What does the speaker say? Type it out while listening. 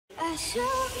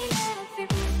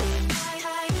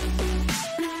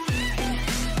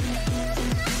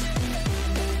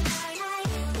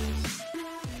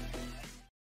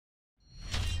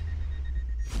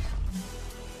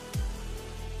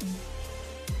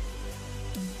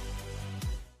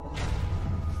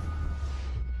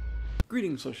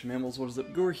Greetings, social mammals, what is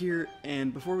up, Gore here,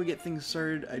 and before we get things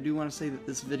started, I do want to say that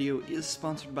this video is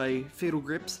sponsored by Fatal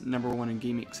Grips, #1 in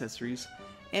gaming accessories,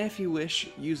 and if you wish,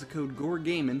 use the code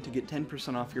GOREGAMIN to get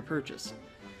 10% off your purchase.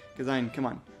 Because I mean, come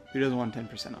on, who doesn't want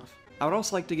 10% off? I would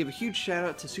also like to give a huge shout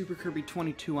out to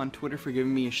SuperKirby22 on Twitter for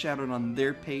giving me a shout out on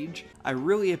their page. I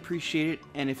really appreciate it,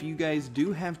 and if you guys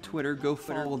do have Twitter, go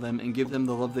follow them and give them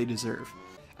the love they deserve.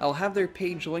 I'll have their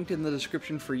page linked in the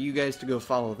description for you guys to go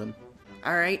follow them.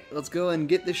 Alright, let's go and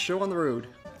get this show on the road.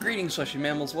 Greetings, fleshy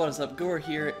mammals, what is up? Gore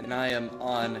here, and I am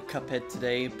on Cuphead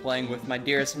today, playing with my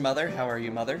dearest mother. How are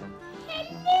you, mother?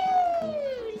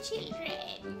 Hello,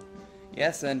 children.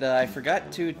 Yes, and I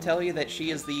forgot to tell you that she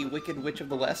is the Wicked Witch of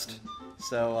the West.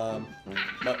 So,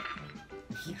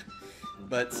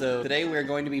 so today we're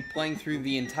going to be playing through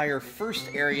the entire first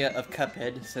area of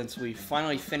Cuphead, since we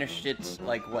finally finished it,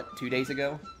 like, what, 2 days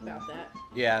ago? About that.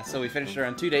 Yeah, so we finished it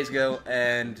around 2 days ago,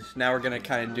 and now we're gonna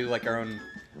kind of do, like, our own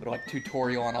little, like,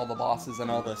 tutorial on all the bosses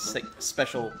and all the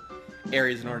special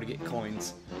areas in order to get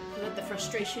coins. Let the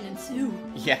frustration ensue.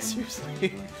 Yeah,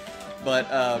 seriously.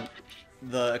 But,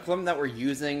 the equipment that we're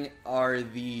using are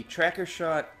the Tracker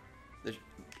Shot, the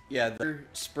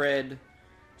Spread,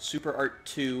 Super Art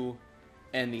 2,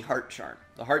 and the Heart Charm.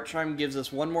 The Heart Charm gives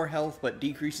us 1 more health, but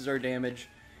decreases our damage.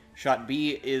 Shot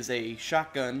B is a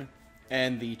shotgun,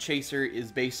 and the Chaser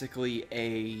is basically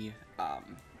a,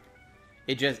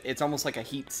 it's almost like a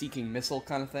heat-seeking missile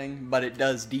kind of thing, but it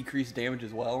does decrease damage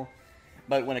as well.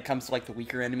 But when it comes to, like, the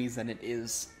weaker enemies, then it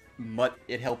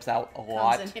helps out a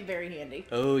lot. Comes in very handy.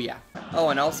 Oh, yeah. Oh,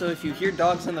 and also, if you hear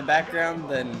dogs in the background,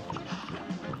 then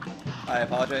I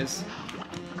apologize.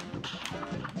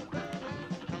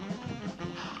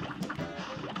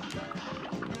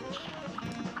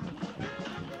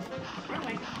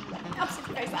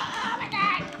 Oh my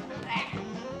god!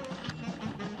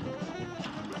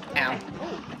 Ow.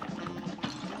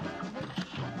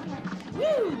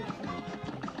 Woo!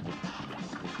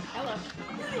 Hello.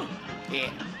 Yeah.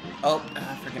 Oh,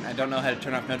 freaking, I don't know how to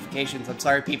turn off notifications. I'm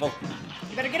sorry, people.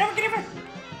 You better get over, get over!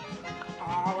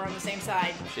 Oh, we're on the same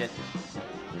side. Shit.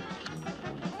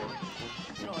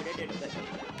 No, I did it.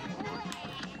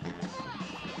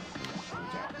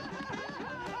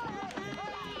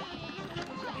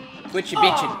 Quit your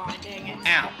bitching. Oh, dang it.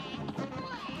 Ow.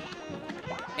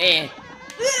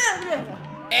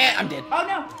 I'm dead. Oh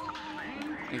no!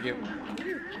 Thank you.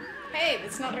 Hey,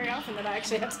 it's not very often that I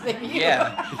actually have to thank you.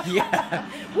 Yeah. Yeah.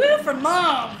 Woo for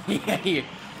mom! Yeah.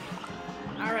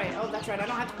 Alright, oh that's right. We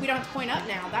don't have to point up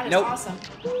now. That is Nope. awesome.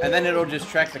 And then it'll just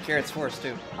track the carrots for us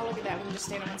too. Oh look at that, we can just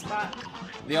stand on one spot.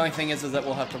 The only thing is that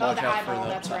we'll have to watch the out eyeball, for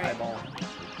that's the right. eyeball.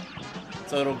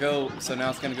 So it'll go, so now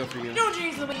it's gonna go for you. No,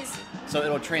 jeez Louise! So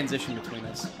it'll transition between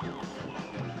us.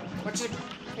 What's your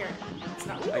carrot? It's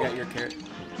not. I got your carrot.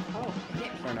 Oh, okay.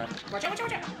 Or not. Watch out, watch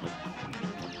out, watch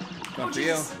out! Going for you.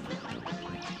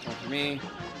 Going for me.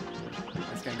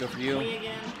 It's gonna go for you. Me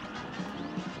again.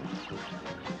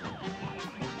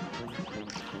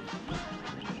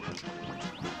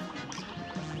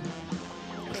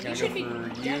 It's Okay, gonna you should be go for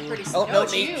dead you. pretty soon. Oh, no,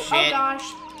 it's me. you. Shit. Oh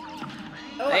gosh.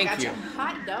 Oh, Thank I got you.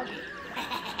 Hot doggy.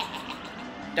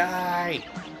 Die!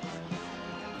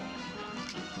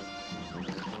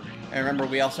 And remember,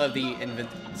 we also have the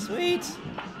Sweet!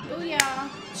 Oh yeah.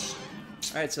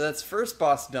 Alright, so that's first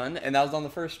boss done, and that was on the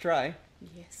first try.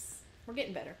 Yes. We're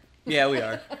getting better. Yeah, we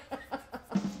are.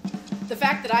 The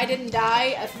fact that I didn't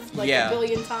die like Yeah. a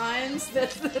billion times,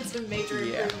 that's a major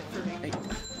improvement for me. Hey.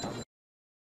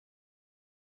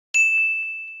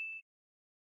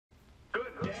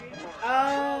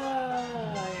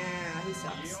 Oh, yeah, he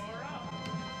sucks.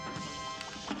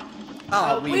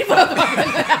 Oh, we fuck.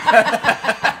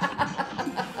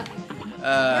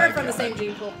 We're from the same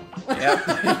gene pool. Yep.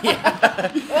 Yeah.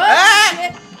 Oh, Ah!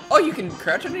 shit. Oh, you can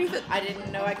crouch underneath it? I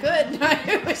didn't know I could.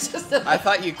 It was just I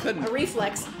thought you couldn't. a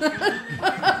reflex.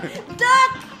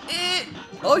 Duck!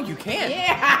 Oh, you can.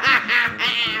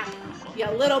 Yeah! You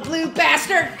little blue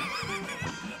bastard!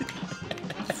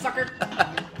 Sucker.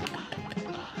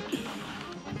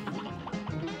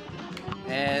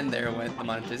 And there went the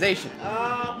monetization.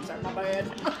 Oh, sorry, my bad.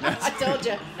 I told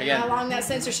you Again. how long that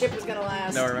censorship was gonna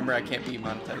last. No, remember, I can't be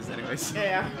monetized anyways.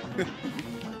 Yeah.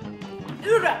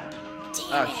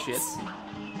 Oh, shit.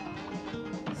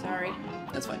 Sorry.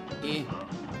 That's fine.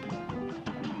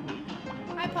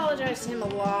 I apologize to him a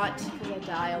lot, because I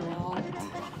die a lot.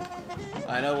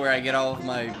 I know where I get all of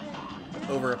my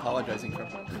over-apologizing from.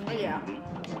 Oh, yeah.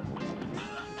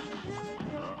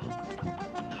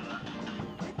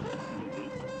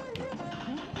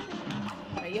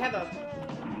 You have a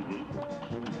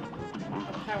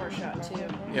power shot, too.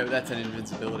 Yeah, but that's an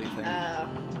invincibility thing. I'm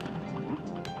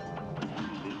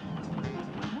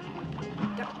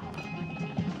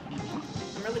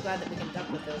really glad that we can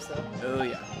duck with those, though. Oh,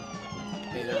 yeah.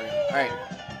 Okay, there we go. Alright.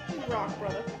 You rock,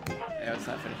 brother. Yeah, it's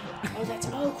not finished.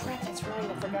 Oh, crap, that's right.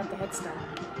 I forgot the headstone.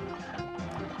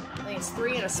 I think it's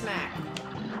 3 and a smack.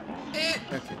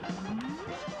 Okay.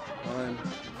 1,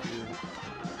 2,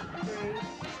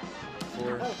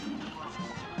 4. Oh.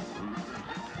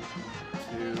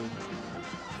 2,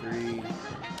 3,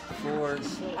 4.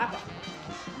 Slapper.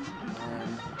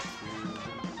 1,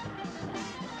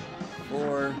 2,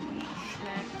 4.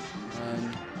 Smack.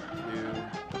 1, 2,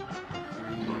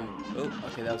 3. Oh,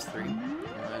 okay, that was 3. 1,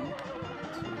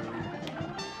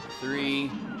 2,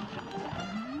 3.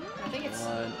 I think it's...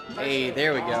 1. Hey,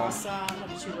 there we go. Awesome.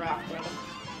 Look at you rock, brother.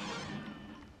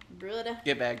 Brother.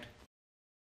 Get bagged.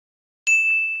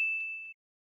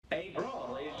 A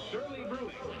brawl is surely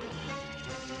brewing.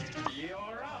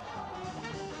 You're up.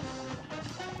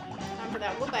 Time for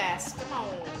that whoop ass. Come on.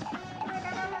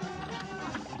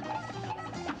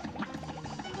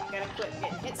 Gotta quit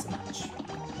getting hit so much.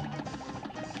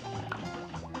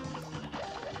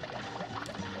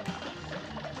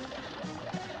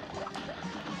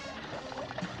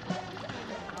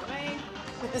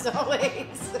 As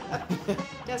always.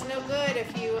 Does no good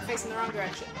if you are facing the wrong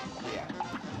direction. Yeah.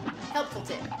 Helpful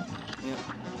tip. Yeah.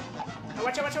 Oh,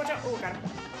 watch out, watch out, watch out. Oh, got him.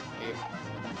 Here.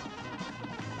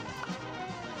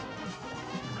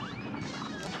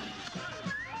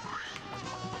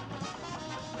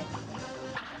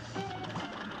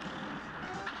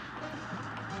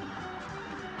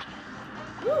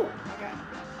 Woo! Okay.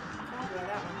 I'll do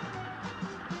that one.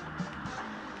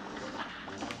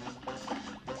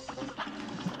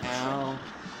 Ow.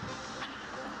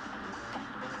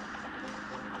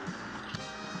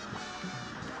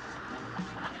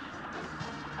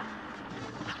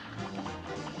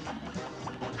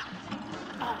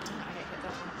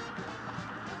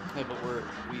 Hey, but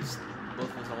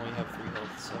both of us only have 3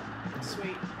 health, so.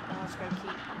 Sweet. I'll just gotta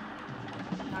keep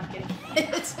not getting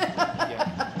hit. Yeah.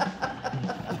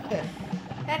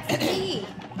 That's the key.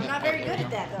 I'm not very there good you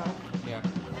at go. that, though. Yeah.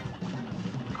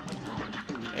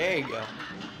 There you go.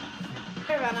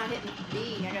 Care about not hitting B.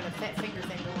 I got a fat finger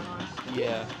thing going on.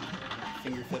 Yeah.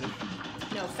 Finger fetish.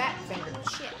 No, fat finger.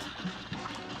 Shit.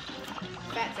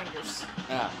 Fat fingers.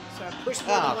 Ah. So I push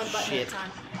more than Oh, one button shit. at a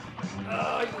time.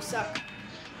 Oh, you suck.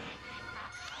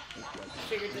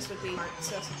 Figured this would be smart,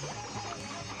 so...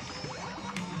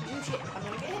 Oh, shit. I'm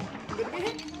gonna get hit. I'm gonna get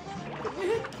hit. I'm gonna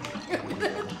get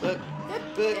hit. But,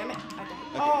 Damn it.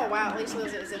 Oh, wow. At least it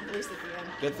was at the end.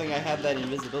 good thing I had that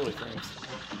invisibility frames.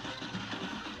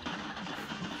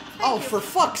 Thank Oh, you. for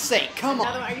fuck's sake, come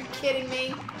Another on! one. Are you kidding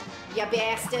me? You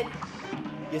bastard.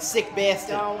 You sick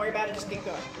bastard. Don't worry about it. Just get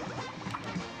going.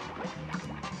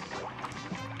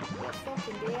 You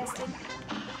fucking bastard.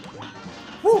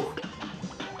 Whew!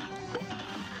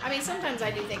 I mean, sometimes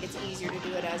I do think it's easier to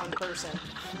do it as one person.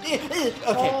 Okay.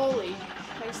 Holy.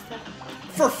 Christ.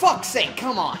 For fuck's sake,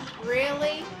 come on!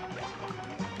 Really?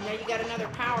 Now you got another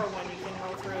power one you can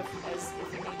roll through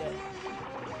if you need it.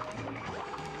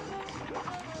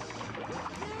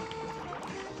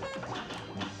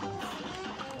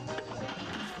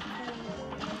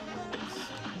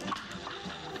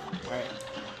 Alright.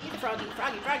 Get the froggy,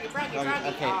 froggy, froggy, froggy, froggy.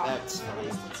 Okay, Oh, that's at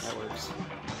least it's- that works.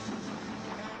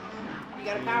 You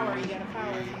got a power, you got a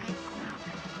power.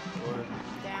 Or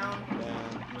Down, down,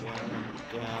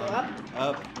 go up,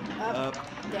 up, up,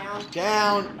 down.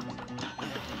 down.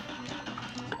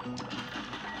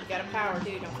 You got a power,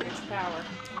 dude. Don't forget your power.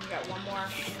 And you got one more.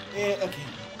 Yeah, okay.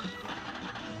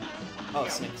 Oh,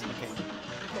 snakes. Okay.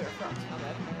 Clear across, my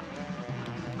bad.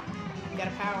 You got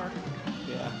a power.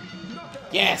 Yeah.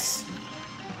 Yes.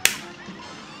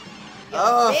 You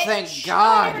Oh, bitch. thank Oh, I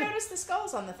God. never noticed the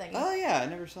skulls on the thing. Oh yeah, I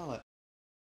never saw it.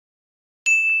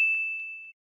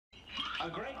 A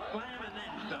great slam and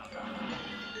then some.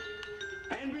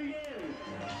 And begin.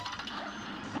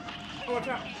 Oh, watch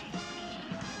out.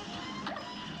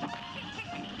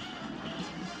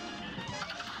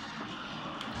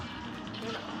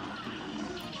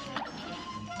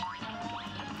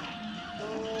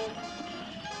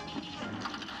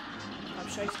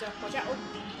 Shyster. Watch out. Oh.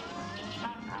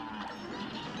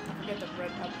 Don't forget the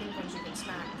red pink ones you can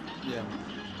smack. Yeah.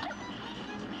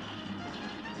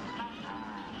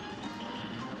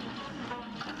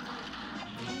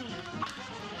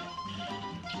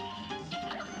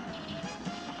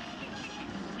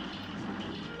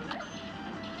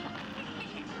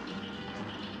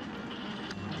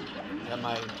 Got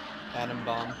my atom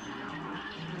bomb.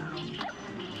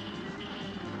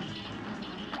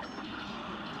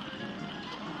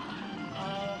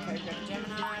 Oh, okay, we've got a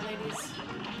Gemini, ladies.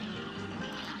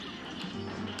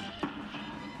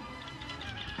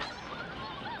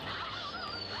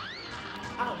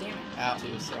 Oh, damn it. Out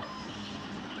too, so.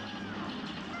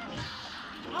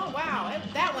 Oh, wow.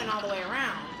 That went all the way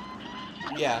around.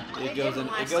 Yeah, It it goes in.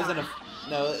 didn't It goes in a. last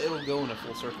No, it'll go in a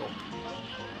full circle.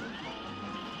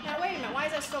 Now, wait a minute. Why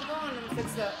is that still going if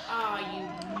it's the... Oh,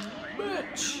 you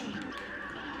bitch.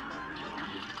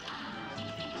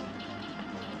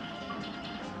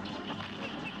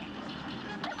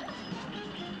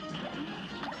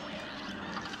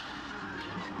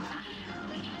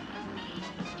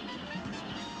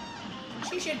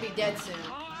 She should be dead soon.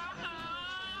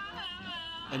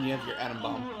 And you have your atom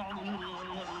bomb.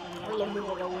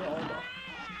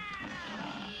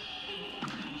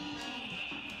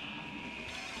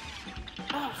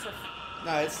 Oh, for...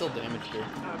 No, it's still damaged her.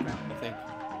 Okay. I think.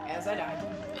 As I died.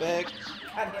 Back.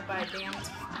 Got hit by a damn...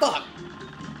 Fuck!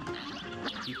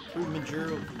 You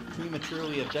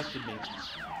prematurely abducted me.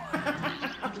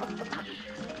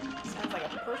 Sounds like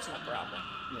a personal problem.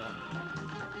 Yeah.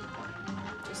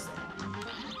 Just...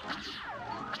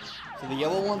 So the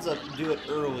yellow ones that do it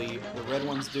early, the red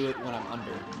ones do it when I'm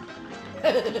under.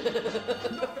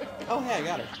 Oh, hey, I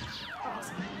got her.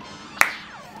 Awesome.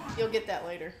 You'll get that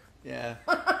later. Yeah.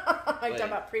 I talk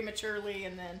about prematurely,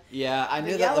 and then Yeah, I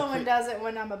knew the that. yellow one does it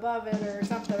when I'm above it or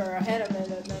something, or ahead of it,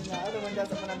 and then the other one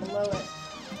does it when I'm below it.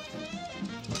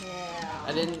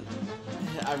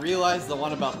 Yeah. I realized the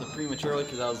one about the prematurely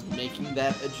because I was making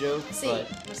that a joke, C. but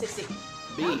Let's say C.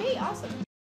 B. Oh, B, awesome.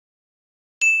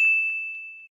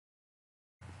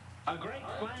 A great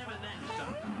slam and then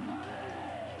some.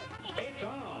 It's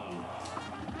on.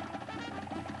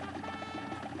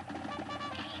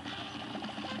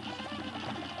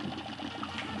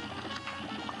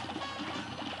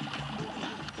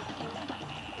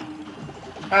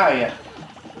 Oh, yeah.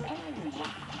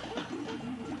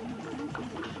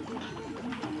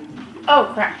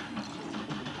 Oh, crap.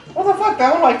 What the fuck?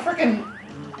 That one, like, freaking...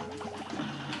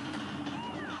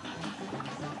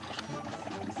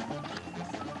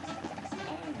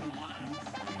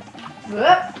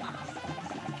 Whoop.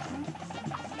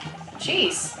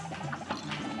 Jeez.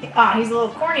 Ah, he's a little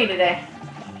corny today.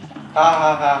 Ha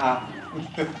ha ha ha.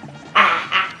 Ah,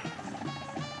 ah.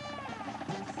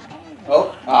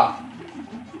 Oh, ah.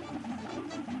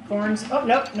 Corns. Oh,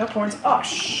 nope, no corns. Oh,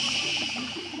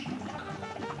 shh.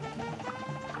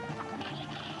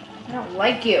 I don't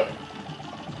like you.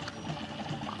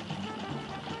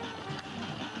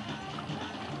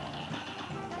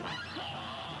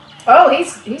 Oh,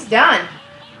 he's done.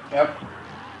 Yep.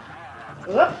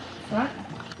 Whoop. What?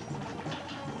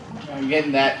 I'm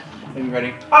getting that thing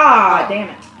ready. Ah, damn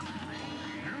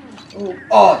it. Ooh.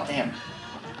 Oh, damn.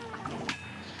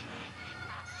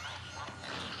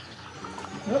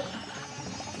 Whoop.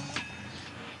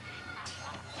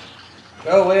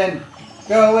 Go in.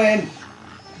 Go in.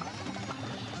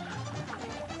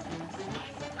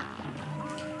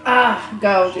 Ah,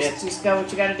 go. Shit. Just go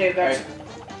what you gotta do, guys.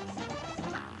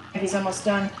 Right. He's almost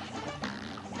done.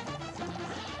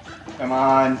 Come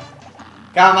on.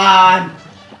 Come on.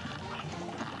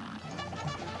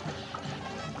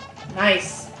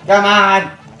 Nice. Come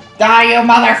on. Die, you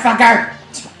motherfucker.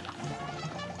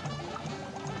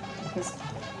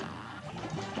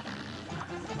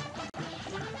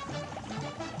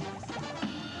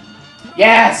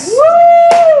 Yes.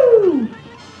 Woo!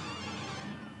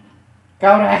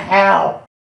 Go to hell.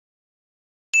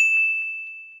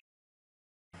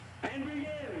 And begin.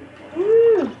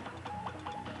 Woo!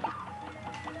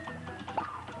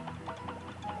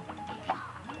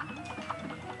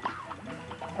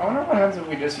 I wonder what happens if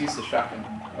we just use the shotgun.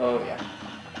 Oh, yeah.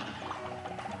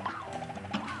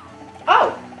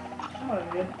 Oh! Oh,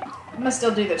 good. I'm gonna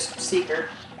still do this seeker.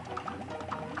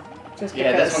 Just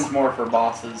Yeah, because. this one's more for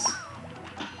bosses.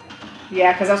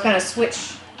 Yeah, because I was gonna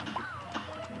switch.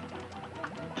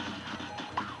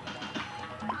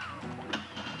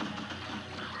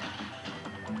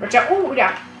 Watch out! Ooh,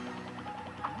 yeah.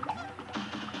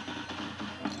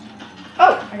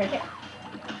 Oh, I got hit.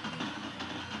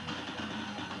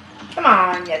 Come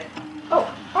on, yet. Oh,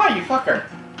 Oh, you fucker.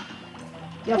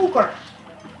 yeah, hooker.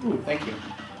 Ooh, thank you.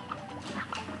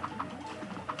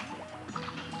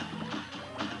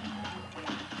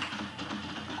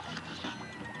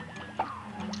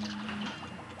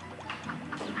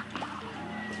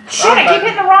 Shit, I keep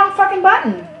hitting the wrong fucking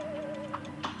button.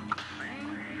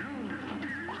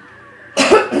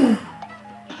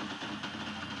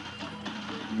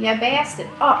 Yeah, bastard.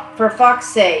 Oh, for fuck's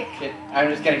sake. Shit,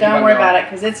 I'm just gonna keep Don't on worry going. about it,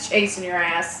 because it's chasing your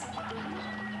ass.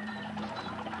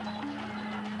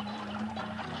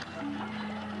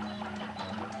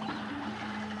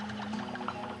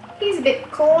 He's a bit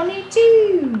corny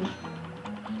too.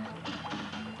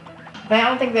 But I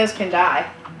don't think those can die.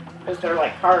 Because they're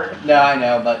like hard. No, I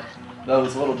know, but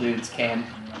those little dudes can.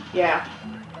 Yeah.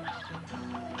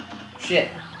 Shit.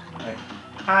 Right,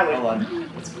 I would. hold on.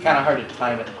 It's kind of hard to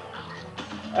time it.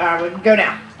 I would go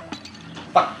now.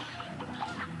 Fuck.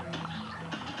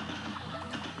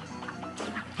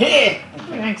 Hit!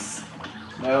 Okay. Thanks.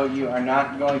 No, you are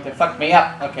not going to fuck me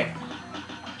up. Okay.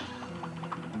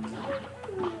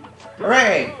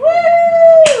 Hooray!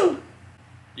 Woo!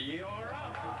 You're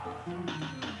up.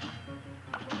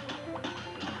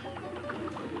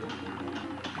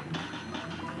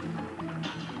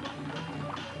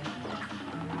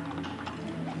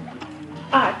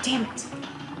 Ah, damn it.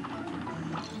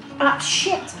 Ah,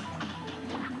 shit.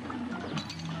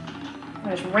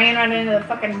 I just ran right into the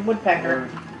fucking woodpecker.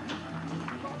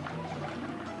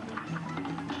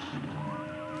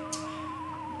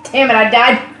 Damn it, I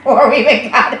died before we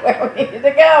even got to where we needed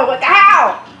to go. What the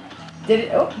hell? Did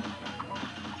it? Oh.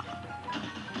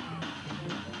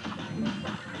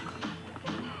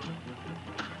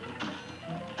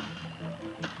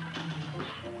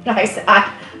 Nice.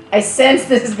 I sense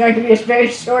this is going to be a very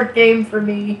short game for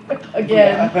me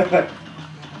again.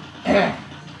 Yeah.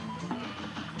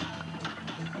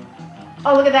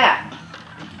 Oh, look at that.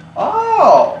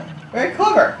 Oh! Very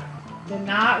clever. Did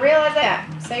not realize that.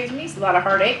 Saves me a lot of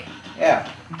heartache. Yeah.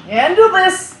 Handle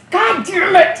this! God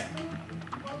damn it!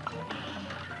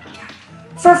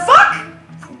 For fucking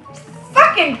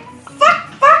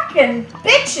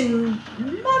bitchin'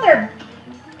 mother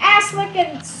ass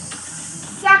licking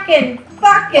sucking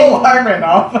fucking Oh, I ran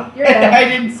off. You're done. I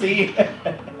didn't see.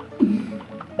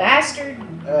 bastard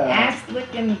ass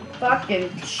licking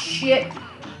fucking shit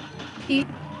piece.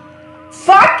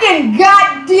 Fucking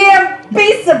goddamn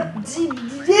piece of.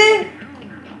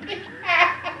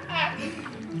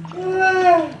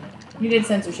 You did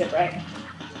censorship, right?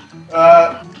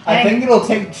 I think it'll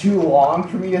take too long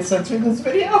for me to censor this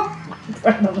video.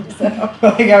 Probably so.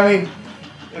 Like, I mean,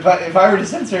 if I were to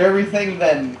censor everything,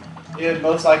 then it would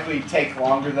most likely take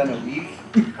longer than a week.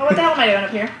 Oh, what the hell am I doing up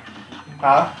here?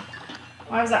 Huh?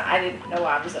 Why was I didn't know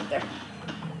why I was up there.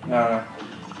 No.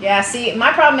 Yeah, see,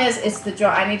 my problem is, it's the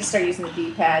I need to start using the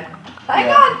D-pad. Hang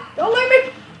Yeah. on! Don't leave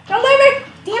me! Don't leave me!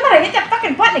 Damn it, I hit that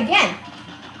fucking button again!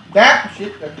 That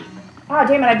shit. Okay. Oh,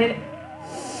 damn it, I did it.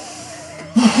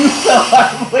 You fell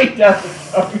halfway down the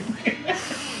phone.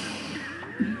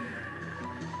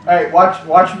 Alright,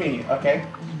 watch me, okay?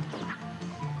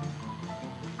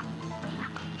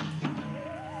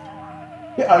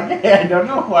 Okay, I don't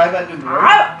know why that didn't work.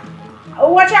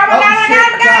 Oh, watch out, Oh, my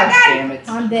shit, God, God damn it.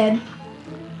 I'm dead.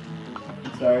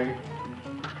 Sorry.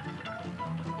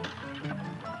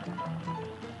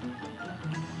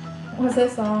 What's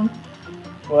that song?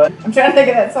 What? I'm trying to think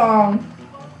of that song.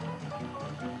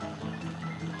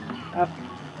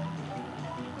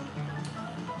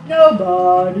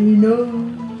 Nobody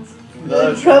knows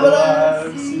the trouble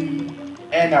I see.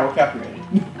 And now we're copyrighted.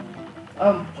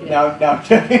 Oh, shit. Now I'm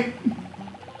joking.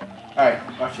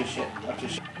 Alright, watch this shit. Watch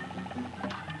this shit.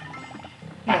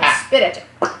 I'm gonna spit at you.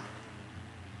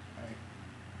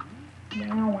 Alright.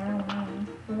 Wow, wow, wow.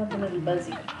 I love the little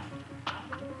buzzy.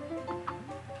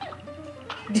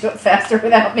 Do it faster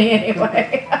without me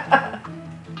anyway.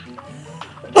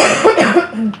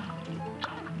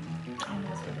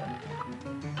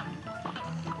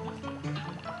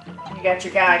 You got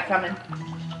your guy coming.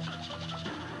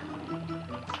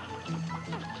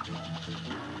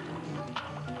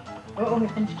 Oh, here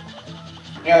comes.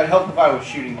 Yeah, it'd help if I was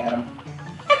shooting at him.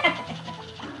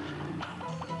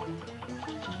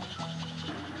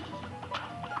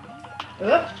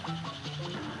 Oop.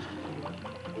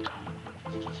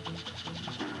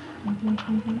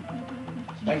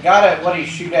 Thank God what he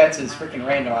shoot at is freaking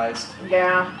randomized.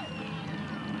 Yeah.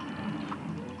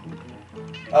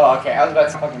 Oh, okay. I was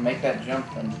about to fucking make that jump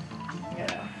then.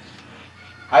 Yeah.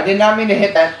 I did not mean to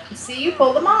hit that. See, you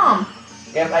pulled a mom.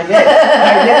 Yep, I did.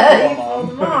 I did. You pulled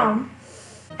a mom.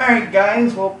 Alright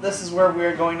guys, well this is where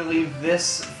we're going to leave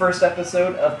this first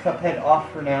episode of Cuphead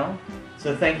off for now.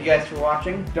 So thank you guys for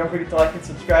watching. Don't forget to like and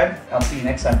subscribe. I'll see you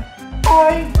next time.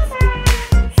 Bye. Bye.